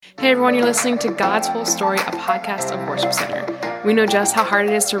Hey everyone, you're listening to God's Whole Story, a podcast of Worship Center. We know just how hard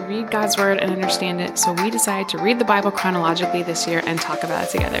it is to read God's Word and understand it, so we decided to read the Bible chronologically this year and talk about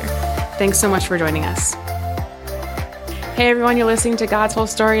it together. Thanks so much for joining us. Hey everyone, you're listening to God's Whole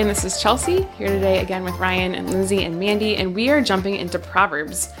Story, and this is Chelsea, here today again with Ryan and Lindsay and Mandy, and we are jumping into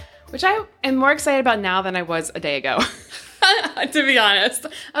Proverbs, which I am more excited about now than I was a day ago. To be honest,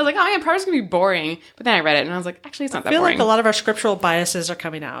 I was like, oh man, Proverbs gonna be boring. But then I read it and I was like, actually, it's not that boring. I feel like a lot of our scriptural biases are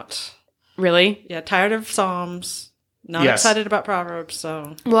coming out. Really? Yeah, tired of Psalms, not excited about Proverbs.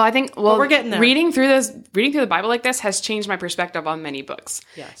 So, well, I think we're getting there. Reading through the Bible like this has changed my perspective on many books.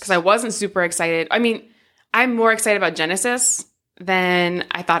 Yes, because I wasn't super excited. I mean, I'm more excited about Genesis than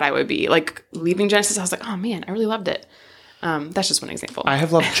I thought I would be. Like leaving Genesis, I was like, oh man, I really loved it. That's just one example. I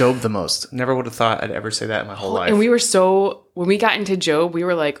have loved Job the most. Never would have thought I'd ever say that in my whole life. And when we got into Job, we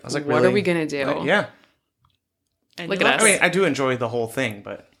were like, what really? Are we going to do? Yeah. And look at us. I mean, I do enjoy the whole thing,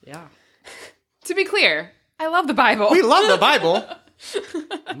 but... Yeah. To be clear, I love the Bible. We love the Bible.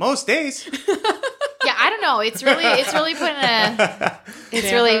 Most days. Yeah, I don't know. It's really putting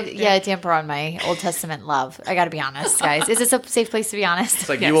a damper on my Old Testament love. I got to be honest, guys. Is this a safe place to be honest? It's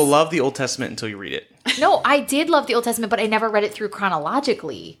like you will love the Old Testament until you read it. No, I did love the Old Testament, but I never read it through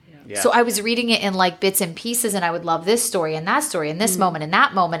chronologically. Yeah. So I was reading it in like bits and pieces, and I would love this story and this moment and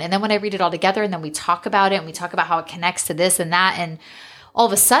that moment. And then when I read it all together, and then we talk about it, and we talk about how it connects to this and that, and all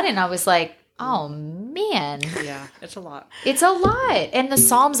of a sudden I was like, oh man. Yeah, it's a lot. It's a lot. And the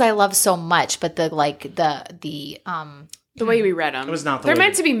Psalms I love so much, but the way we read them. It was not They're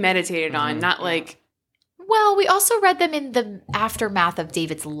meant to be meditated on, not like... Well, we also read them in the aftermath of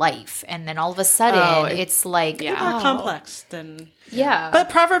David's life. And then all of a sudden, it's like... More complex than... Yeah. But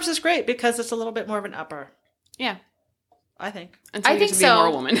Proverbs is great because it's a little bit more of an upper. Yeah. I think. Until you get to be a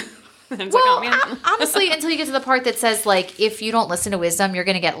moral woman. Honestly, until you get to the part that says, like, if you don't listen to wisdom, you're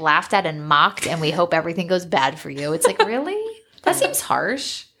going to get laughed at and mocked, and we hope everything goes bad for you. It's like, really? That seems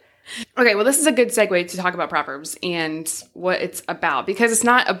harsh. Okay, well, this is a good segue to talk about Proverbs and what it's about, because it's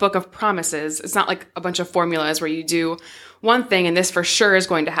not a book of promises. It's not like a bunch of formulas where you do one thing and this for sure is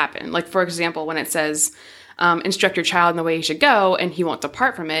going to happen. Like, for example, when it says, instruct your child in the way he should go and he won't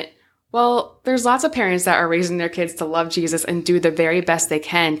depart from it. Well, there's lots of parents that are raising their kids to love Jesus and do the very best they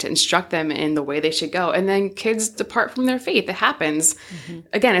can to instruct them in the way they should go. And then kids depart from their faith. It happens. Mm-hmm.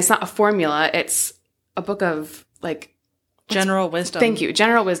 Again, it's not a formula. It's a book of like... General wisdom. Thank you.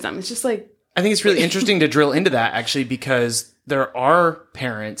 General wisdom. It's just like... I think it's really interesting to drill into that, actually, because there are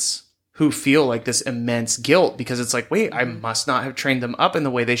parents who feel like this immense guilt because it's like, wait, I must not have trained them up in the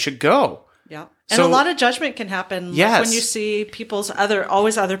way they should go. Yeah. And a lot of judgment can happen when you see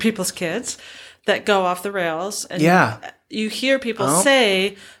other people's kids that go off the rails. And you hear people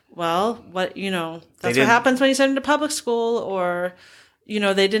say, well, that's what happens when you send them to public school, or,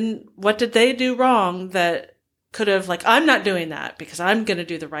 what did they do wrong that could have, like, I'm not doing that because I'm going to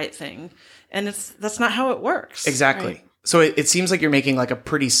do the right thing. And that's not how it works. Exactly. Right? So it seems like you're making like a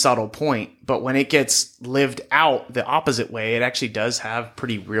pretty subtle point, but when it gets lived out the opposite way, it actually does have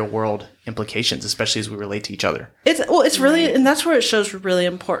pretty real world implications, especially as we relate to each other. It's really, and that's where it shows really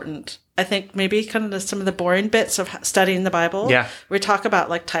important. I think maybe kind of some of the boring bits of studying the Bible. Yeah. We talk about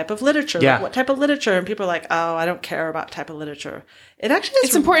like type of literature. Yeah. Like what type of literature? And people are like, oh, I don't care about type of literature. It actually is.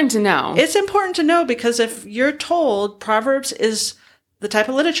 It's important to know. It's important to know because if you're told Proverbs is the type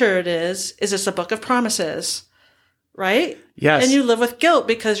of literature it is it's a book of promises, right? Yes. And you live with guilt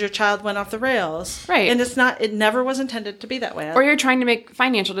because your child went off the rails. Right. And it never was intended to be that way. Or you're trying to make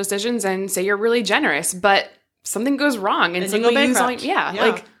financial decisions and say you're really generous, but something goes wrong and you go bankrupt.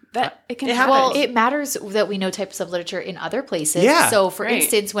 Like that it can happen. Well, it matters that we know types of literature in other places. Yeah, so for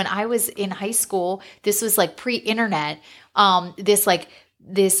instance, when I was in high school, this was like pre-internet,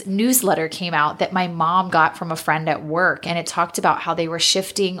 this newsletter came out that my mom got from a friend at work, and it talked about how they were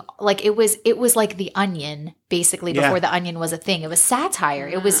shifting. Like it was like The Onion, basically, before The Onion was a thing. It was satire.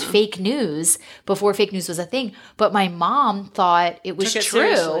 It was fake news before fake news was a thing. But my mom thought it was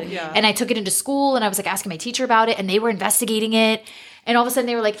true. And I took it into school, and I was like asking my teacher about it, and they were investigating it. And all of a sudden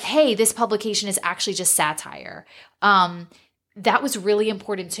they were like, hey, this publication is actually just satire. That was really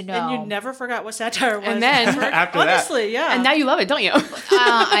important to know. And you never forgot what satire was. And then honestly, yeah. And now you love it, don't you?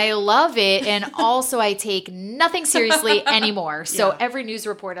 I love it. And also I take nothing seriously anymore. So every news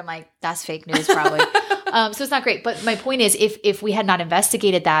report, I'm like, that's fake news probably. So it's not great. But my point is, if we had not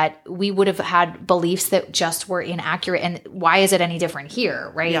investigated that, we would have had beliefs that just were inaccurate. And why is it any different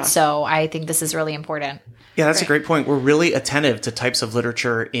here, right? Yeah. So I think this is really important. Yeah, that's a great point. We're really attentive to types of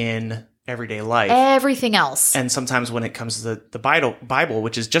literature in everyday life. Everything else. And sometimes when it comes to the Bible,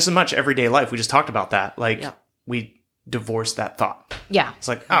 which is just as much everyday life, we just talked about that. Like we divorce that thought. Yeah. It's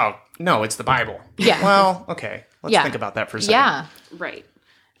like, oh, no, it's the Bible. Yeah. Well, okay. Let's think about that for a second. Yeah. Right.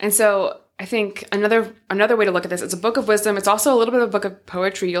 And so I think another way to look at this, it's a book of wisdom. It's also a little bit of a book of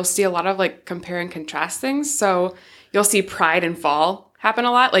poetry. You'll see a lot of like compare and contrast things. So you'll see pride and fall happen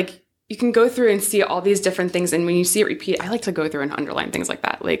a lot. Like you can go through and see all these different things. And when you see it repeat, I like to go through and underline things like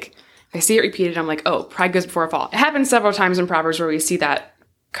that. Like if I see it repeated, I'm like, oh, pride goes before a fall. It happens several times in Proverbs where we see that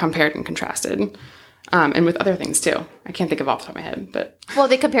compared and contrasted. And with other things too. I can't think of off the top of my head, but. Well,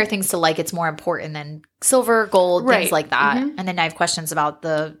 they compare things to like it's more important than silver, gold, right. things like that. Mm-hmm. And then I have questions about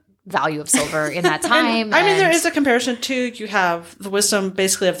the value of silver in that time. I mean, there is a comparison too. You have the wisdom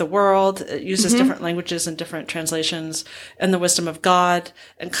basically of the world. It uses different languages and different translations, and the wisdom of God,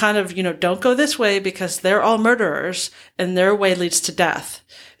 and kind of, don't go this way because they're all murderers and their way leads to death.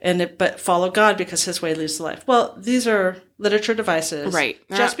 But follow God because his way leads to life. Well, these are literature devices. Right.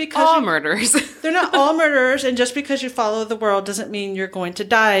 They're just not because all murderers. They're not all murderers. And just because you follow the world doesn't mean you're going to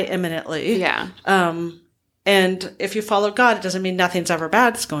die imminently. Yeah. And if you follow God, it doesn't mean nothing's ever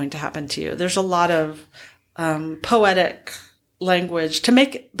bad is going to happen to you. There's a lot of poetic language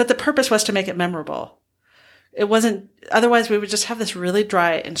but the purpose was to make it memorable. It wasn't, otherwise we would just have this really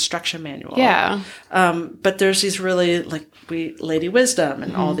dry instruction manual. Yeah. But there's these really Lady Wisdom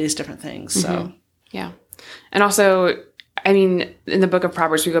and all these different things. So, yeah. And also, I mean, in the book of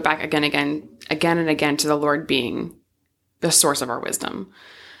Proverbs, we go back again and again to the Lord being the source of our wisdom.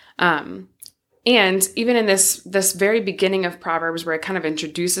 And even in this very beginning of Proverbs where it kind of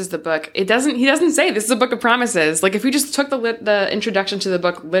introduces the book, he doesn't say this is a book of promises. Like if we just took the introduction to the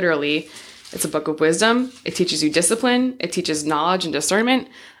book literally, it's a book of wisdom. It teaches you discipline. It teaches knowledge and discernment.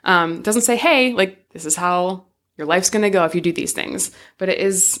 It doesn't say, hey, like, this is how your life's going to go if you do these things. But it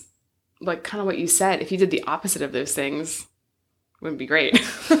is, like, kind of what you said. If you did the opposite of those things, it wouldn't be great.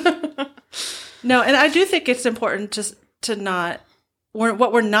 No, and I do think it's important to not,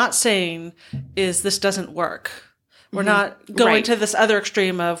 what we're not saying is this doesn't work. We're not going to this other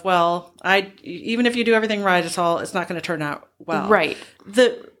extreme of, well, even if you do everything right, it's not going to turn out well. Right.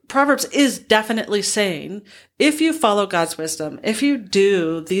 The Proverbs is definitely saying, if you follow God's wisdom, if you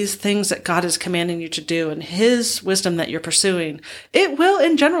do these things that God is commanding you to do and his wisdom that you're pursuing, it will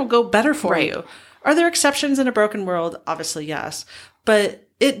in general go better for you. Are there exceptions in a broken world? Obviously, yes. But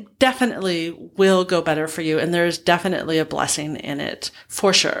it definitely will go better for you. And there's definitely a blessing in it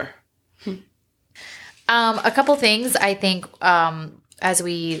for sure. A couple things I think as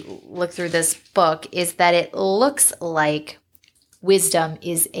we look through this book is that it looks like wisdom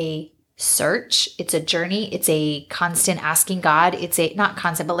is a search. It's a journey. It's a constant asking God. It's not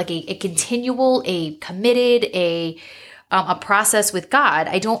constant, but like a continual, a committed, a process with God.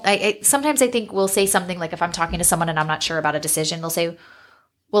 Sometimes I think we'll say something like if I'm talking to someone and I'm not sure about a decision, they'll say,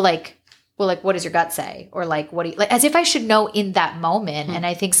 well, what does your gut say? Or like, what do you, like, as if I should know in that moment. And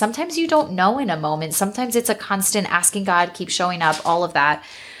I think sometimes you don't know in a moment. Sometimes it's a constant asking God, keep showing up, all of that.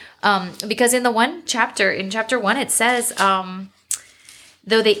 Because in chapter 1, it says,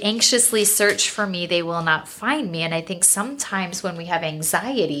 though they anxiously search for me, they will not find me. And I think sometimes when we have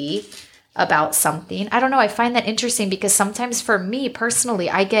anxiety about something, I don't know, I find that interesting because sometimes for me personally,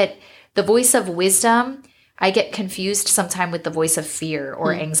 I get the voice of wisdom, I get confused sometimes with the voice of fear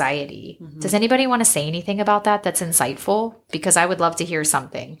or anxiety. Mm-hmm. Does anybody want to say anything about that that's insightful? Because I would love to hear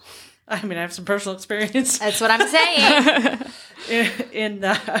something. I mean, I have some personal experience. That's what I'm saying. in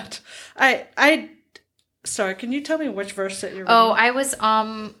that. Sorry, can you tell me which verse that you're reading? Oh, I was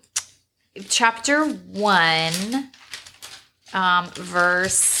chapter 1,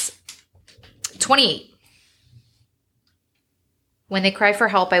 verse 28. When they cry for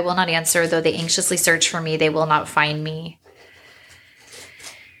help, I will not answer. Though they anxiously search for me, they will not find me.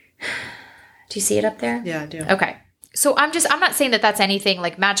 Do you see it up there? Yeah, I do. Okay. So I'm not saying that that's anything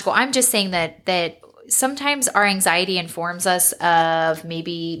like magical. I'm just saying that sometimes our anxiety informs us of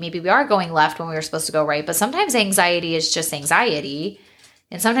maybe we are going left when we were supposed to go right, but sometimes anxiety is just anxiety,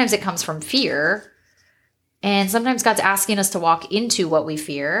 and sometimes it comes from fear, and sometimes God's asking us to walk into what we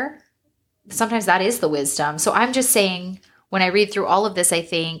fear. Sometimes that is the wisdom. So I'm just saying, when I read through all of this, I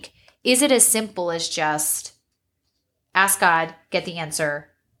think, is it as simple as just ask God, get the answer,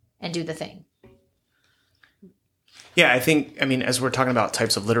 and do the thing? Yeah, I mean, as we're talking about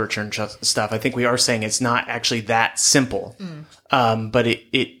types of literature and stuff, I think we are saying it's not actually that simple. But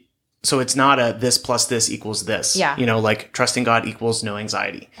so it's not a this plus this equals this. Yeah. Like trusting God equals no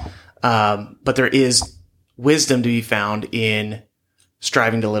anxiety. But there is wisdom to be found in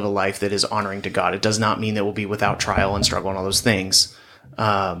striving to live a life that is honoring to God. It does not mean that we'll be without trial and struggle and all those things.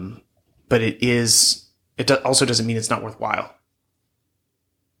 But it also doesn't mean it's not worthwhile.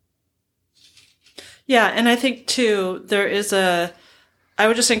 Yeah, and I think, too, I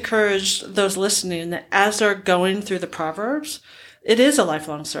would just encourage those listening that as they're going through the Proverbs, it is a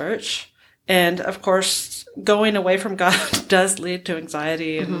lifelong search. And, of course, going away from God does lead to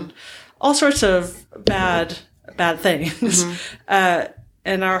anxiety and all sorts of bad things.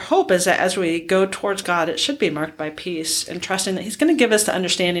 And our hope is that as we go towards God, it should be marked by peace and trusting that he's going to give us the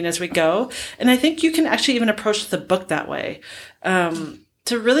understanding as we go. And I think you can actually even approach the book that way.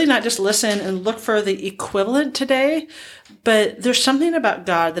 To really not just listen and look for the equivalent today, but there's something about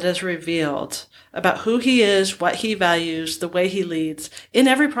God that is revealed about who he is, what he values, the way he leads in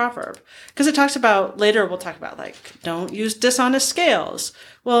every proverb. Because it talks about, later we'll talk about, like, don't use dishonest scales.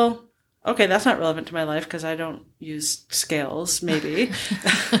 Well, okay, that's not relevant to my life because I don't use scales, maybe.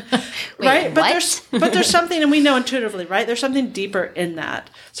 Right? But there's something, and we know intuitively, right? There's something deeper in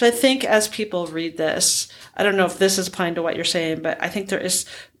that. So I think as people read this, I don't know if this is applying to what you're saying, but I think there is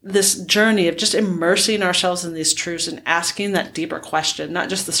this journey of just immersing ourselves in these truths and asking that deeper question, not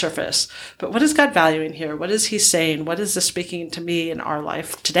just the surface, but what is God valuing here? What is he saying? What is this speaking to me in our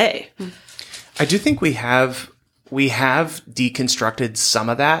life today? I do think we have deconstructed some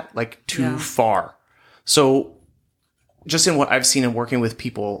of that, like, too far. So just in what I've seen in working with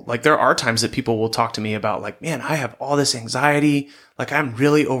people, like, there are times that people will talk to me about, like, man, I have all this anxiety, like, I'm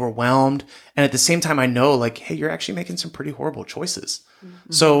really overwhelmed. And at the same time, I know, like, hey, you're actually making some pretty horrible choices.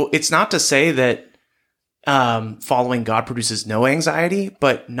 So it's not to say that following God produces no anxiety,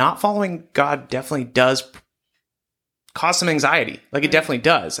 but not following God definitely does cause some anxiety. Like, it definitely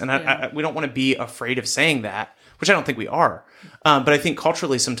does. And we don't want to be afraid of saying that, which I don't think we are. But I think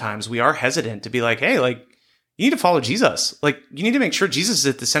culturally sometimes we are hesitant to be like, hey, like, you need to follow Jesus. Like, you need to make sure Jesus is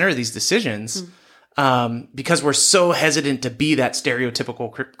at the center of these decisions, because we're so hesitant to be that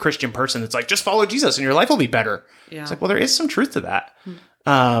stereotypical Christian person that's like, just follow Jesus and your life will be better. Yeah. It's like, well, there is some truth to that.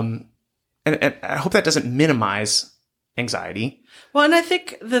 And I hope that doesn't minimize anxiety. Well, and I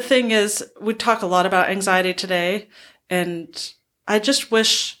think the thing is, we talk a lot about anxiety today, and I just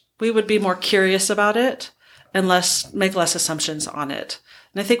wish we would be more curious about it and make less assumptions on it.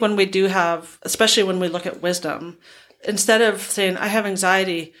 And I think when we do have, especially when we look at wisdom, instead of saying, I have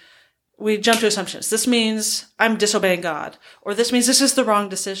anxiety, we jump to assumptions. This means I'm disobeying God, or this means this is the wrong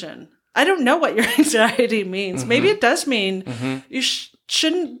decision. I don't know what your anxiety means. Maybe it does mean you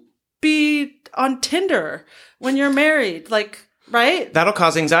shouldn't be on Tinder when you're married. Like, right? That'll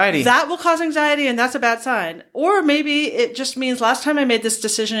cause anxiety. That will cause anxiety, and that's a bad sign. Or maybe it just means last time I made this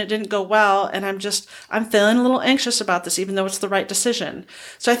decision, it didn't go well, and I'm feeling a little anxious about this, even though it's the right decision.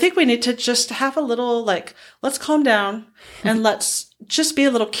 So I think we need to just have a little, like, let's calm down and let's just be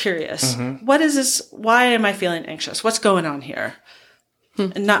a little curious. What is this? Why am I feeling anxious? What's going on here?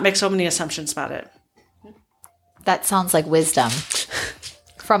 And not make so many assumptions about it. That sounds like wisdom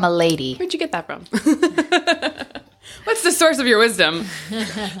from a lady. Where'd you get that from? What's the source of your wisdom?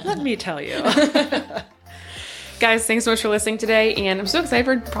 Let me tell you. Guys, thanks so much for listening today, and I'm so excited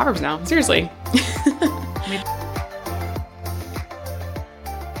for Proverbs now. Seriously.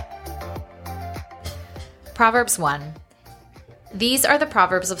 Proverbs 1. These are the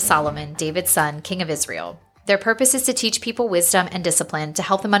Proverbs of Solomon, David's son, king of Israel. Their purpose is to teach people wisdom and discipline, to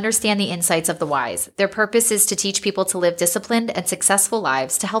help them understand the insights of the wise. Their purpose is to teach people to live disciplined and successful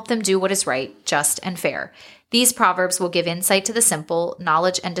lives, to help them do what is right, just, and fair. These proverbs will give insight to the simple,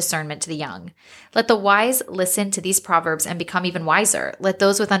 knowledge and discernment to the young. Let the wise listen to these proverbs and become even wiser. Let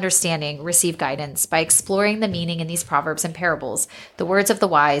those with understanding receive guidance by exploring the meaning in these proverbs and parables, the words of the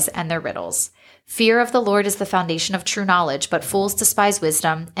wise and their riddles. Fear of the Lord is the foundation of true knowledge, but fools despise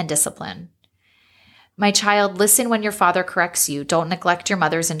wisdom and discipline. My child, listen when your father corrects you. Don't neglect your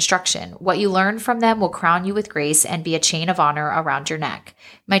mother's instruction. What you learn from them will crown you with grace and be a chain of honor around your neck.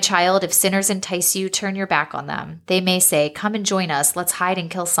 My child, if sinners entice you, turn your back on them. They may say, come and join us. Let's hide and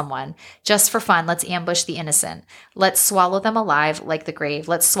kill someone. Just for fun, let's ambush the innocent. Let's swallow them alive like the grave.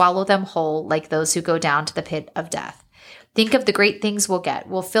 Let's swallow them whole like those who go down to the pit of death. Think of the great things we'll get.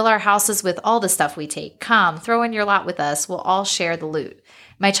 We'll fill our houses with all the stuff we take. Come, throw in your lot with us. We'll all share the loot.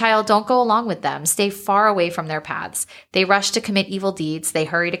 My child, don't go along with them. Stay far away from their paths. They rush to commit evil deeds. They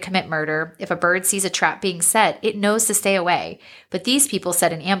hurry to commit murder. If a bird sees a trap being set, it knows to stay away. But these people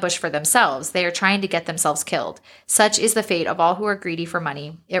set an ambush for themselves. They are trying to get themselves killed. Such is the fate of all who are greedy for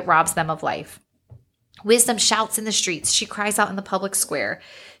money. It robs them of life. Wisdom shouts in the streets. She cries out in the public square.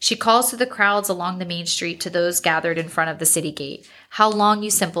 She calls to the crowds along the main street, to those gathered in front of the city gate. How long,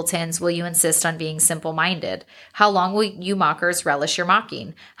 you simpletons, will you insist on being simple-minded? How long will you mockers relish your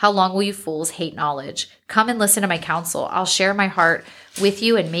mocking? How long will you fools hate knowledge? Come and listen to my counsel. I'll share my heart with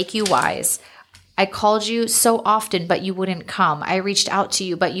you and make you wise. I called you so often, but you wouldn't come. I reached out to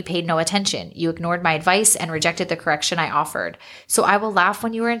you, but you paid no attention. You ignored my advice and rejected the correction I offered. So I will laugh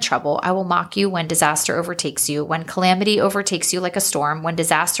when you are in trouble. I will mock you when disaster overtakes you, when calamity overtakes you like a storm, when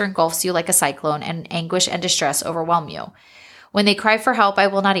disaster engulfs you like a cyclone, and anguish and distress overwhelm you. When they cry for help, I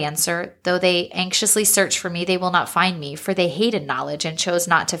will not answer. Though they anxiously search for me, they will not find me, for they hated knowledge and chose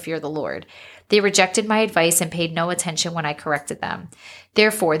not to fear the Lord. They rejected my advice and paid no attention when I corrected them.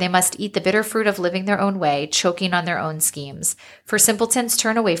 Therefore, they must eat the bitter fruit of living their own way, choking on their own schemes. For simpletons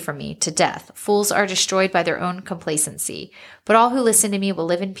turn away from me to death. Fools are destroyed by their own complacency. But all who listen to me will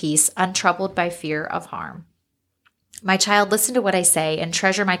live in peace, untroubled by fear of harm. My child, listen to what I say and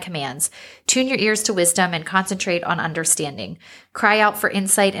treasure my commands. Tune your ears to wisdom and concentrate on understanding. Cry out for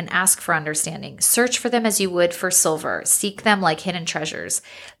insight and ask for understanding. Search for them as you would for silver. Seek them like hidden treasures.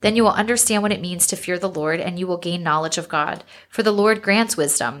 Then you will understand what it means to fear the Lord, and you will gain knowledge of God. For the Lord grants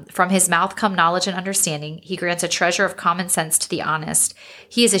wisdom. From his mouth come knowledge and understanding. He grants a treasure of common sense to the honest.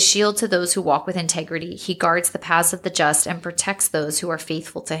 He is a shield to those who walk with integrity. He guards the paths of the just and protects those who are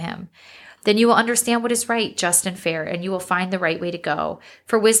faithful to him. Then you will understand what is right, just, and fair, and you will find the right way to go.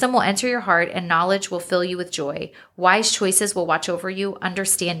 For wisdom will enter your heart, and knowledge will fill you with joy. Wise choices will watch over you.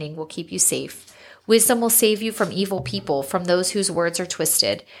 Understanding will keep you safe. Wisdom will save you from evil people, from those whose words are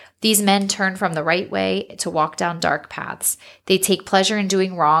twisted. These men turn from the right way to walk down dark paths. They take pleasure in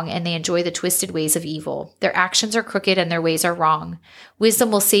doing wrong, and they enjoy the twisted ways of evil. Their actions are crooked, and their ways are wrong.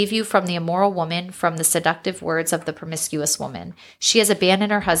 Wisdom will save you from the immoral woman, from the seductive words of the promiscuous woman. She has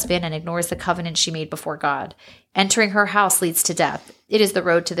abandoned her husband and ignores the covenant she made before God. Entering her house leads to death. It is the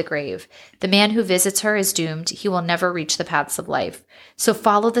road to the grave. The man who visits her is doomed. He will never reach the paths of life. So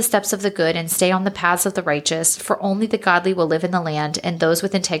follow the steps of the good and stay on the paths of the righteous, for only the godly will live in the land, and those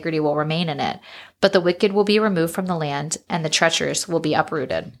with integrity will remain in it. But the wicked will be removed from the land, and the treacherous will be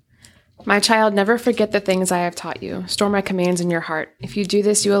uprooted. My child, never forget the things I have taught you. Store my commands in your heart. If you do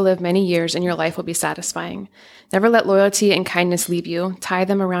this, you will live many years, and your life will be satisfying. Never let loyalty and kindness leave you. Tie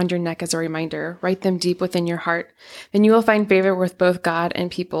them around your neck as a reminder. Write them deep within your heart. Then you will find favor with both God and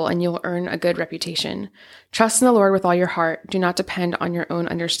people, and you will earn a good reputation. Trust in the Lord with all your heart. Do not depend on your own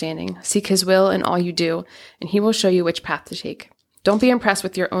understanding. Seek his will in all you do, and he will show you which path to take. Don't be impressed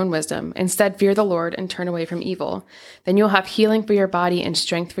with your own wisdom. Instead, fear the Lord and turn away from evil. Then you will have healing for your body and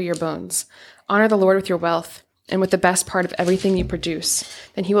strength for your bones. Honor the Lord with your wealth and with the best part of everything you produce.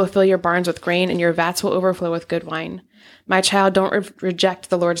 Then he will fill your barns with grain, and your vats will overflow with good wine. My child, don't reject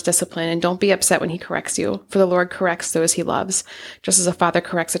the Lord's discipline, and don't be upset when he corrects you, for the Lord corrects those he loves, just as a father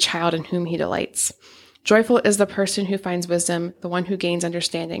corrects a child in whom he delights. Joyful is the person who finds wisdom, the one who gains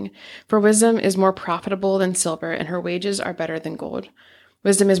understanding. For wisdom is more profitable than silver, and her wages are better than gold.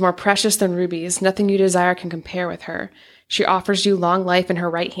 Wisdom is more precious than rubies. Nothing you desire can compare with her. She offers you long life in her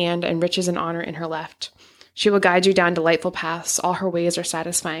right hand and riches and honor in her left. She will guide you down delightful paths. All her ways are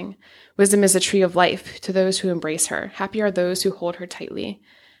satisfying. Wisdom is the tree of life to those who embrace her. Happy are those who hold her tightly.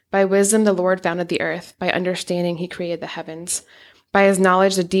 By wisdom the Lord founded the earth. By understanding he created the heavens. By his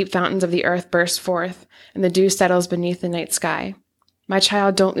knowledge the deep fountains of the earth burst forth, and the dew settles beneath the night sky. My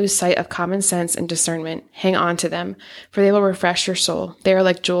child, don't lose sight of common sense and discernment. Hang on to them, for they will refresh your soul. They are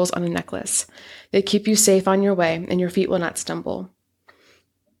like jewels on a necklace. They keep you safe on your way, and your feet will not stumble.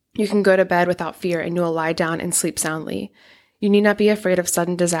 You can go to bed without fear, and you will lie down and sleep soundly. You need not be afraid of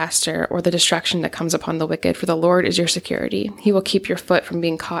sudden disaster or the destruction that comes upon the wicked, for the Lord is your security. He will keep your foot from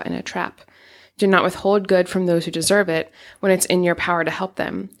being caught in a trap. Do not withhold good from those who deserve it when it's in your power to help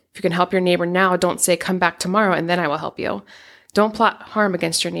them. If you can help your neighbor now, don't say, "Come back tomorrow, and then I will help you." Don't plot harm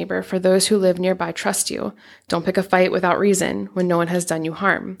against your neighbor, for those who live nearby trust you. Don't pick a fight without reason when no one has done you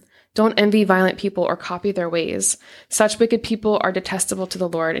harm. Don't envy violent people or copy their ways. Such wicked people are detestable to the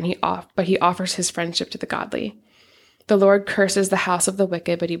Lord, but he offers his friendship to the godly. The Lord curses the house of the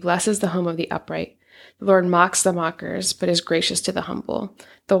wicked, but he blesses the home of the upright. The Lord mocks the mockers, but is gracious to the humble.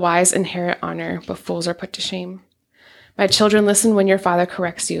 The wise inherit honor, but fools are put to shame. My children, listen when your father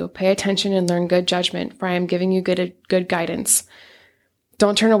corrects you. Pay attention and learn good judgment, for I am giving you good guidance.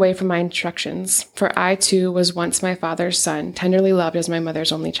 Don't turn away from my instructions, for I too was once my father's son, tenderly loved as my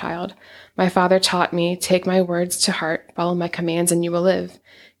mother's only child. My father taught me, take my words to heart, follow my commands, and you will live.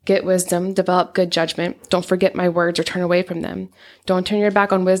 Get wisdom, develop good judgment. Don't forget my words or turn away from them. Don't turn your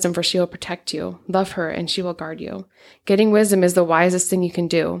back on wisdom, for she will protect you. Love her, and she will guard you. Getting wisdom is the wisest thing you can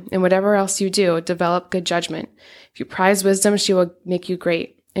do, and whatever else you do, develop good judgment. If you prize wisdom, she will make you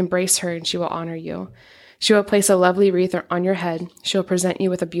great. Embrace her, and she will honor you. She will place a lovely wreath on your head. She will present you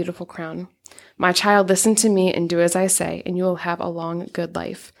with a beautiful crown. My child, listen to me and do as I say, and you will have a long, good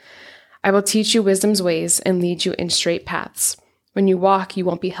life. I will teach you wisdom's ways and lead you in straight paths. When you walk, you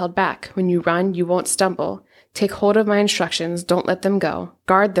won't be held back. When you run, you won't stumble. Take hold of my instructions. Don't let them go.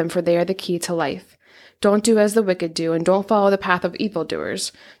 Guard them, for they are the key to life. Don't do as the wicked do, and don't follow the path of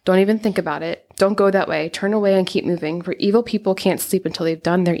evildoers. Don't even think about it. Don't go that way. Turn away and keep moving, for evil people can't sleep until they've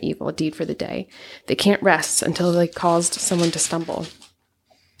done their evil deed for the day. They can't rest until they caused someone to stumble.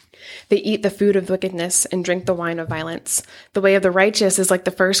 They eat the food of wickedness and drink the wine of violence. The way of the righteous is like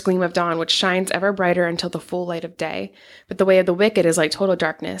the first gleam of dawn, which shines ever brighter until the full light of day. But the way of the wicked is like total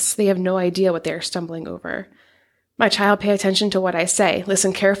darkness. They have no idea what they are stumbling over. My child, pay attention to what I say.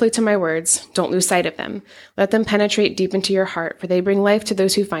 Listen carefully to my words. Don't lose sight of them. Let them penetrate deep into your heart, for they bring life to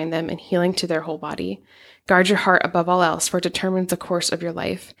those who find them and healing to their whole body. Guard your heart above all else, for it determines the course of your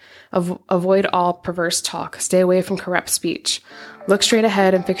life. Avoid all perverse talk. Stay away from corrupt speech. Look straight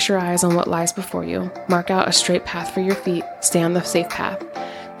ahead and fix your eyes on what lies before you. Mark out a straight path for your feet. Stay on the safe path.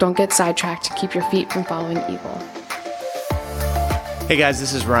 Don't get sidetracked to keep your feet from following evil. Hey guys,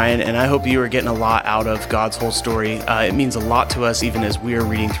 this is Ryan, and I hope you are getting a lot out of God's whole story. It means a lot to us even as we are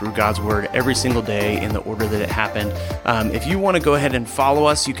reading through God's Word every single day in the order that it happened. If you want to go ahead and follow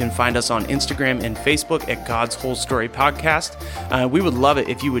us, you can find us on Instagram and Facebook at God's Whole Story Podcast. We would love it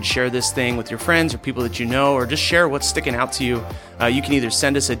if you would share this thing with your friends or people that you know, or just share what's sticking out to you. You can either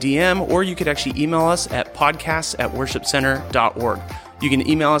send us a DM, or you could actually email us at podcasts@worshipcenter.org. You can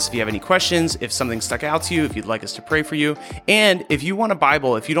email us if you have any questions, if something stuck out to you, if you'd like us to pray for you. And if you want a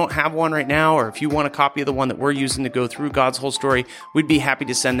Bible, if you don't have one right now, or if you want a copy of the one that we're using to go through God's whole story, we'd be happy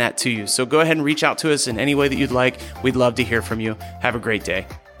to send that to you. So go ahead and reach out to us in any way that you'd like. We'd love to hear from you. Have a great day.